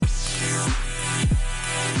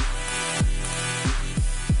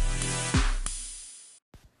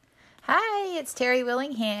it's Terry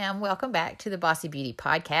Willingham. Welcome back to the Bossy Beauty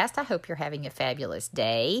Podcast. I hope you're having a fabulous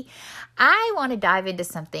day. I want to dive into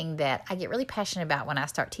something that I get really passionate about when I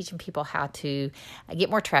start teaching people how to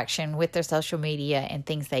get more traction with their social media and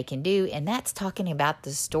things they can do, and that's talking about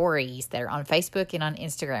the stories that are on Facebook and on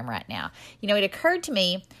Instagram right now. You know, it occurred to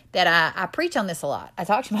me that I preach on this a lot. I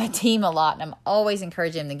talk to my team a lot, and I'm always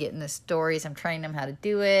encouraging them to get in the stories. I'm training them how to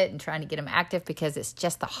do it and trying to get them active because it's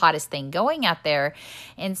just the hottest thing going out there.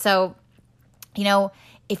 And so, you know,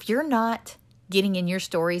 if you're not getting in your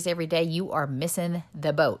stories every day, you are missing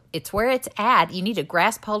the boat. It's where it's at. You need to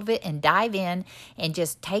grasp hold of it and dive in and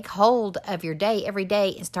just take hold of your day every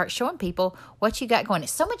day and start showing people what you got going.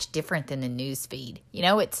 It's so much different than the news feed. You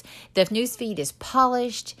know, the news feed is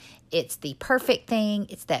polished. It's the perfect thing.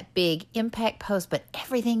 It's that big impact post, but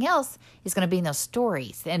everything else is going to be in those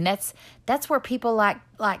stories. And that's where people like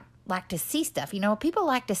to see stuff. You know, people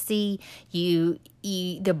like to see you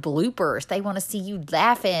the bloopers. They want to see you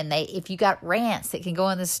laughing. If you got rants that can go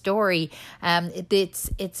in the story,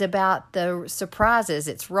 it's about the surprises.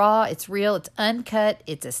 It's raw, it's real, it's uncut,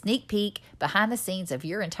 it's a sneak peek behind the scenes of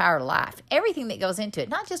your entire life. Everything that goes into it,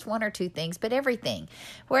 not just one or two things, but everything.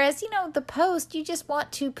 Whereas, you know, the post, you just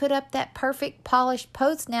want to put up that perfect polished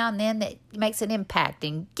post now and then that makes an impact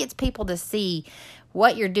and gets people to see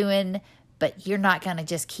what you're doing. But you're not going to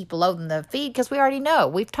just keep loading the feed because we already know.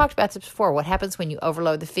 We've talked about this before. What happens when you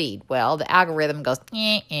overload the feed? Well, the algorithm goes,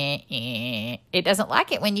 It doesn't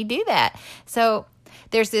like it when you do that. So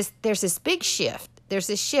there's this big shift. There's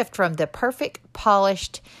this shift from the perfect,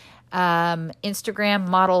 polished Instagram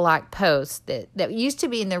model-like post that used to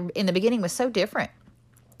be in the beginning was so different.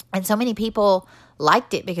 And so many people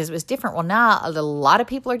liked it because it was different. Well, now a lot of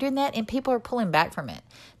people are doing that and people are pulling back from it.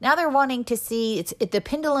 Now they're wanting to see, the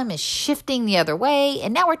pendulum is shifting the other way.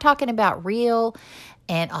 And now we're talking about real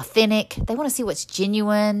and authentic. They want to see what's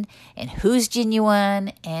genuine and who's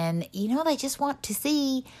genuine. And, you know, they just want to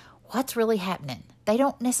see what's really happening. They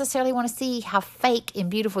don't necessarily want to see how fake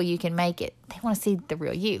and beautiful you can make it. They want to see the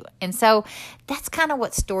real you. And so that's kind of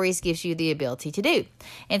what stories gives you the ability to do.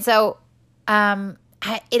 And so,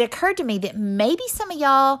 it occurred to me that maybe some of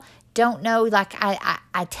y'all don't know, like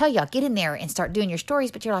I tell y'all, get in there and start doing your stories,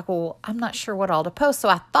 but you're like, well, I'm not sure what all to post. So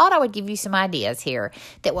I thought I would give you some ideas here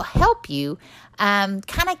that will help you kind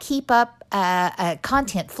of keep up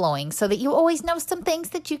content flowing so that you always know some things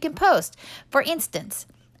that you can post. For instance,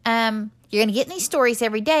 you're going to get in these stories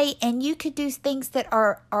every day, and you could do things that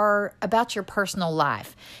are about your personal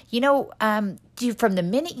life. You know, from the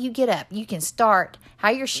minute you get up, you can start how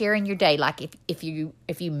you're sharing your day. Like if you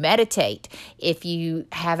meditate, if you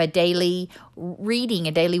have a daily reading,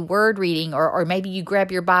 a daily word reading, or maybe you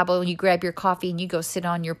grab your Bible and you grab your coffee and you go sit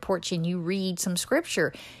on your porch and you read some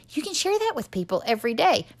scripture. You can share that with people every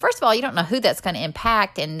day. First of all, you don't know who that's going to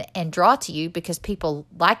impact and draw to you because people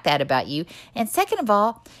like that about you. And second of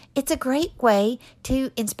all, it's a great way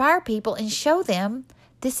to inspire people and show them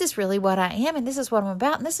this is really what I am, and this is what I'm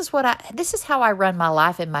about, and this is how I run my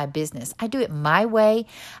life and my business. I do it my way.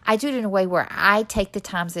 I do it in a way where I take the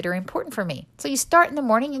times that are important for me. So you start in the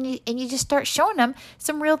morning and you just start showing them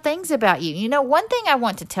some real things about you. You know, one thing I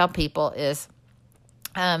want to tell people is,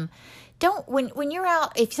 when you're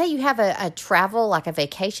out, if say you have a travel, like a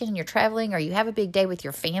vacation and you're traveling, or you have a big day with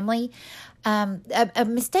your family, a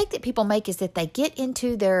mistake that people make is that they get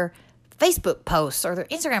into their Facebook posts or their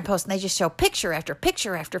Instagram posts and they just show picture after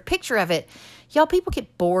picture after picture of it. Y'all, people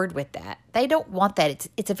get bored with that. They don't want that.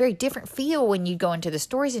 It's a very different feel when you go into the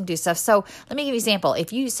stories and do stuff. So let me give you an example.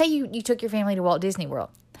 If you say you took your family to Walt Disney World,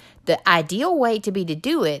 the ideal way to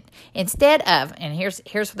do it, instead of, and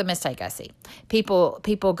here's the mistake I see.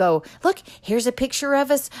 People go, look, here's a picture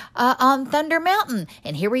of us on Thunder Mountain,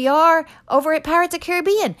 and here we are over at Pirates of the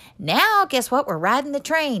Caribbean. Now, guess what? We're riding the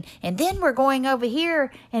train, and then we're going over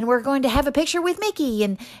here, and we're going to have a picture with Mickey,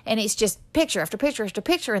 and it's just picture after picture after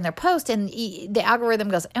picture in their post, and the algorithm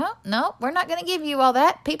goes, oh, no, we're not going to give you all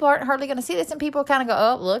that. People aren't hardly going to see this, and people kind of go,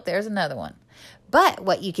 oh, look, there's another one. But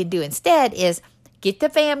what you can do instead is get the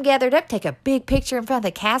fam gathered up, take a big picture in front of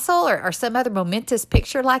the castle or some other momentous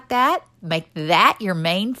picture like that. Make that your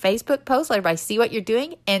main Facebook post. Let everybody see what you're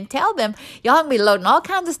doing and tell them, y'all going to be loading all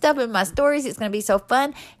kinds of stuff in my stories. It's going to be so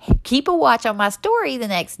fun. Keep a watch on my story the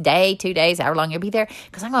next day, 2 days, however long you'll be there,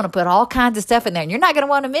 because I'm going to put all kinds of stuff in there and you're not going to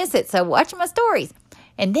want to miss it. So watch my stories.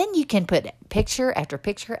 And then you can put picture after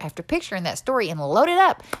picture after picture in that story and load it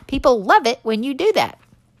up. People love it when you do that.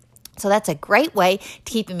 So that's a great way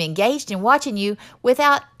to keep them engaged and watching you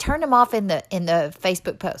without turn them off in the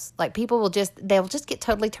Facebook posts. Like they'll just get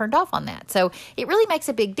totally turned off on that. So it really makes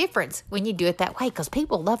a big difference when you do it that way, because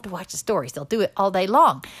people love to watch the stories. They'll do it all day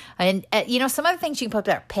long. And some other things you can put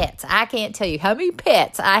up are pets. I can't tell you how many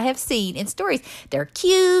pets I have seen in stories. They're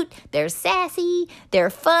cute, they're sassy, they're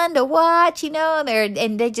fun to watch.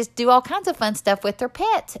 And they just do all kinds of fun stuff with their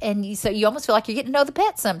pets. And so you almost feel like you're getting to know the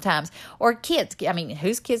pets sometimes. Or kids. I mean,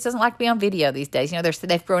 whose kids doesn't like to be on video these days?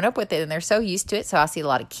 They've grown up with it and they're so used to it. So I see a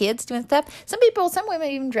lot of kids doing stuff. Some women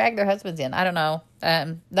even drag their husbands in. I don't know.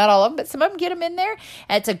 Not all of them, but some of them get them in there.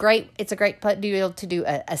 It's a great deal to do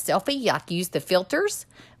a selfie. You like to use the filters.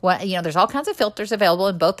 Well, there's all kinds of filters available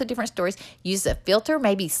in both the different stories. Use a filter,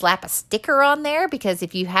 maybe slap a sticker on there, because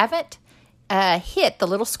if you haven't hit the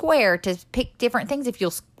little square to pick different things, if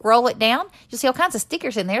you'll scroll it down, you'll see all kinds of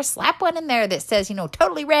stickers in there. Slap one in there that says,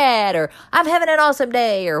 totally rad, or I'm having an awesome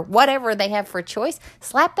day, or whatever they have for choice.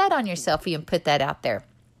 Slap that on your selfie and put that out there.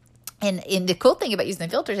 And the cool thing about using the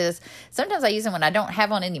filters is sometimes I use them when I don't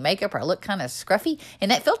have on any makeup or I look kind of scruffy. And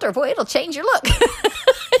that filter, boy, it'll change your look.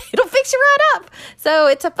 It'll fix you right up. So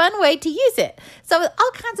it's a fun way to use it. So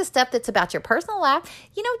all kinds of stuff that's about your personal life,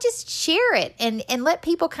 just share it and let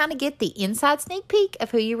people kind of get the inside sneak peek of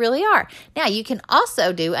who you really are. Now, you can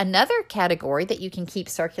also do another category that you can keep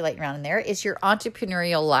circulating around in there is your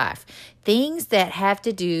entrepreneurial life. Things that have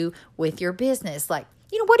to do with your business, like,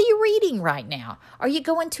 what are you reading right now? Are you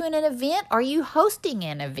going to an event? Are you hosting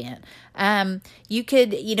an event? You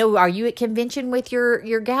could, are you at convention with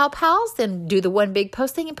your gal pals? Then do the one big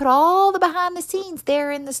post thing and put all the behind the scenes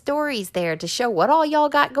there in the stories there to show what all y'all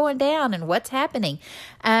got going down and what's happening.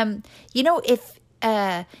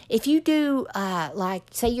 If you do, like,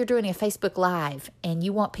 say you're doing a Facebook Live and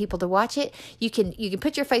you want people to watch it, you can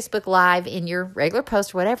put your Facebook Live in your regular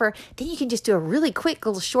post or whatever. Then you can just do a really quick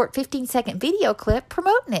little short 15-second video clip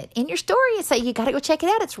promoting it in your story and say, you got to go check it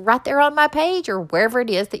out. It's right there on my page or wherever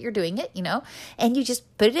it is that you're doing it, and you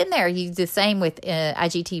just put it in there. You do the same with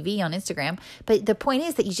IGTV on Instagram. But the point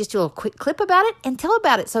is that you just do a quick clip about it and tell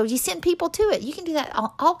about it. So you send people to it. You can do that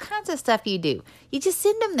on all kinds of stuff you do. You just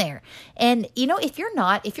send them there. And, if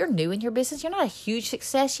you're new in your business, you're not a huge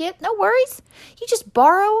success yet, no worries. You just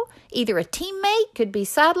borrow either a teammate, could be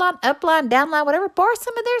sideline, upline, downline, whatever, borrow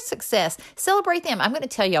some of their success. Celebrate them. I'm going to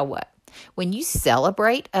tell y'all what. When you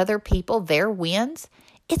celebrate other people, their wins,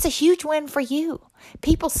 it's a huge win for you.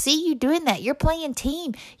 People see you doing that. You're playing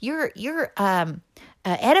team. You're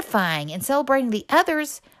edifying and celebrating the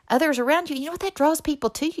others around you. You know what? That draws people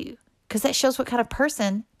to you, because that shows what kind of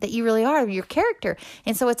person that you really are, your character.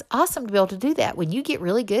 And so it's awesome to be able to do that. When you get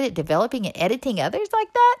really good at developing and editing others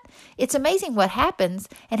like that, it's amazing what happens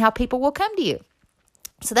and how people will come to you.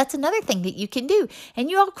 So that's another thing that you can do.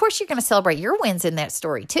 And of course, you're going to celebrate your wins in that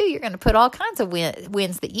story too. You're going to put all kinds of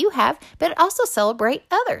wins that you have, but also celebrate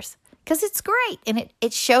others, because it's great. And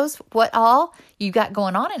it shows what all you got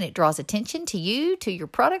going on, and it draws attention to you, to your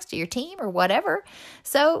products, to your team, or whatever.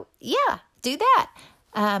 So yeah, do that.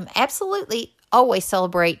 Absolutely always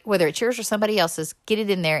celebrate, whether it's yours or somebody else's. Get it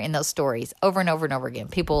in there in those stories over and over and over again.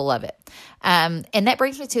 People will love it. And that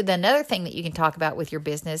brings me to another thing that you can talk about with your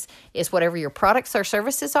business is whatever your products or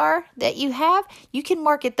services are that you have, you can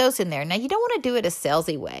market those in there. Now, you don't want to do it a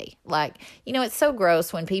salesy way. Like, it's so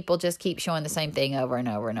gross when people just keep showing the same thing over and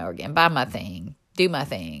over and over again. Buy my thing, do my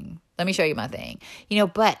thing. Let me show you my thing.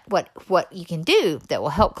 But what you can do that will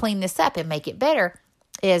help clean this up and make it better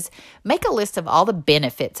is make a list of all the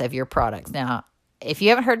benefits of your products. Now, if you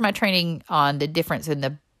haven't heard my training on the difference in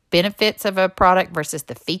the benefits of a product versus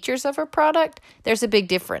the features of a product, there's a big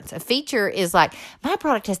difference. A feature is like, my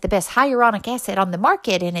product has the best hyaluronic acid on the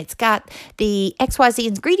market, and it's got the XYZ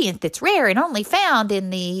ingredient that's rare and only found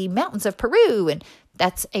in the mountains of Peru, and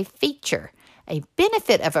that's a feature. A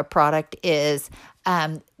benefit of a product is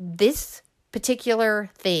this particular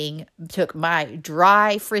thing took my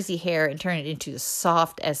dry, frizzy hair and turned it into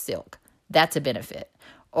soft as silk. That's a benefit.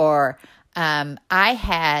 Or I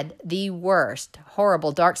had the worst,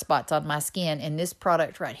 horrible dark spots on my skin, and this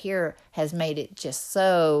product right here has made it just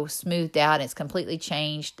so smoothed out. It's completely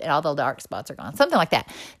changed, and all the dark spots are gone. Something like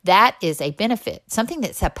that. That is a benefit. Something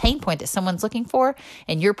that's a pain point that someone's looking for,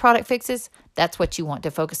 and your product fixes, that's what you want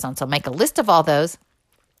to focus on. So make a list of all those.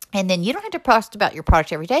 And then you don't have to post about your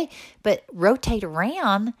product every day, but rotate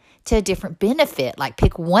around to a different benefit. Like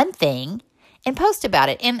pick one thing and post about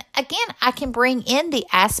it. And again, I can bring in the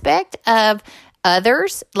aspect of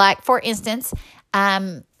others. Like for instance,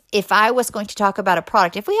 if I was going to talk about a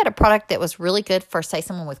product, if we had a product that was really good for, say,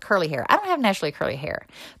 someone with curly hair. I don't have naturally curly hair,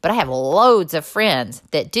 but I have loads of friends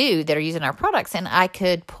that are using our products, and I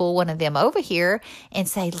could pull one of them over here and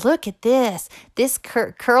say, look at this. This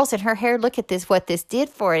curls in her hair. Look at this, what this did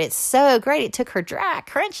for it. It's so great. It took her dry,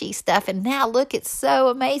 crunchy stuff, and now look, it's so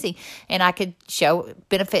amazing. And I could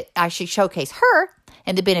I should showcase her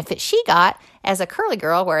and the benefit she got as a curly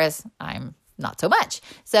girl, whereas I'm not so much.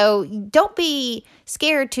 So don't be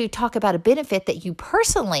scared to talk about a benefit that you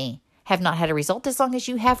personally have not had a result. As long as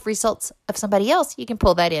you have results of somebody else, you can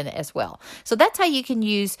pull that in as well. So that's how you can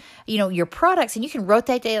use, your products, and you can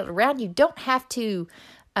rotate that around. You don't have to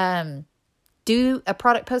do a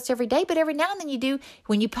product post every day, but every now and then you do.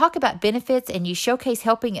 When you talk about benefits and you showcase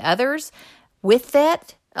helping others with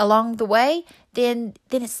that along the way, then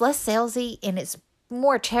it's less salesy and it's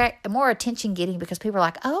more attention getting, because people are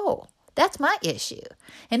like, oh, that's my issue.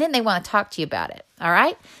 And then they want to talk to you about it. All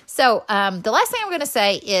right. So the last thing I'm going to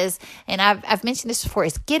say is, and I've mentioned this before,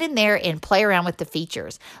 is get in there and play around with the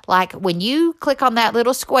features. Like when you click on that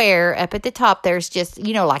little square up at the top, there's just,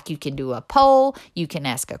 like you can do a poll, you can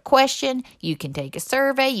ask a question, you can take a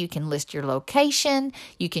survey, you can list your location,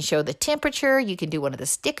 you can show the temperature, you can do one of the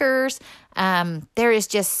stickers. There is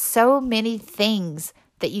just so many things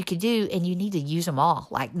that you can do, and you need to use them all.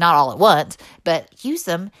 Like not all at once, but use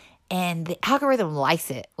them. And the algorithm likes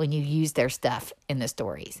it when you use their stuff in the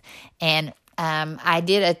stories. And I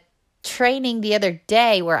did a training the other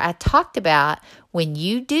day where I talked about when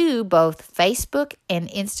you do both Facebook and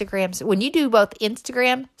Instagram, when you do both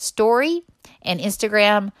Instagram story and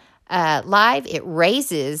Instagram live, it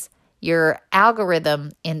raises your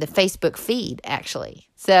algorithm in the Facebook feed, actually.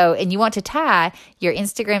 So, and you want to tie your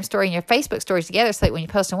Instagram story and your Facebook stories together so that when you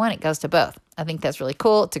post on one, it goes to both. I think that's really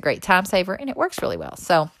cool. It's a great time saver, and it works really well.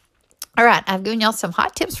 So, all right, I've given y'all some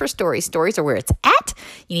hot tips for stories. Stories are where it's at.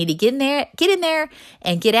 You need to get in there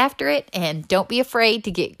and get after it, and don't be afraid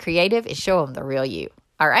to get creative and show them the real you.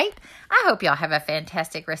 All right? I hope y'all have a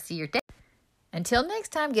fantastic rest of your day. Until next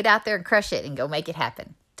time, get out there and crush it and go make it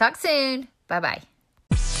happen. Talk soon. Bye-bye.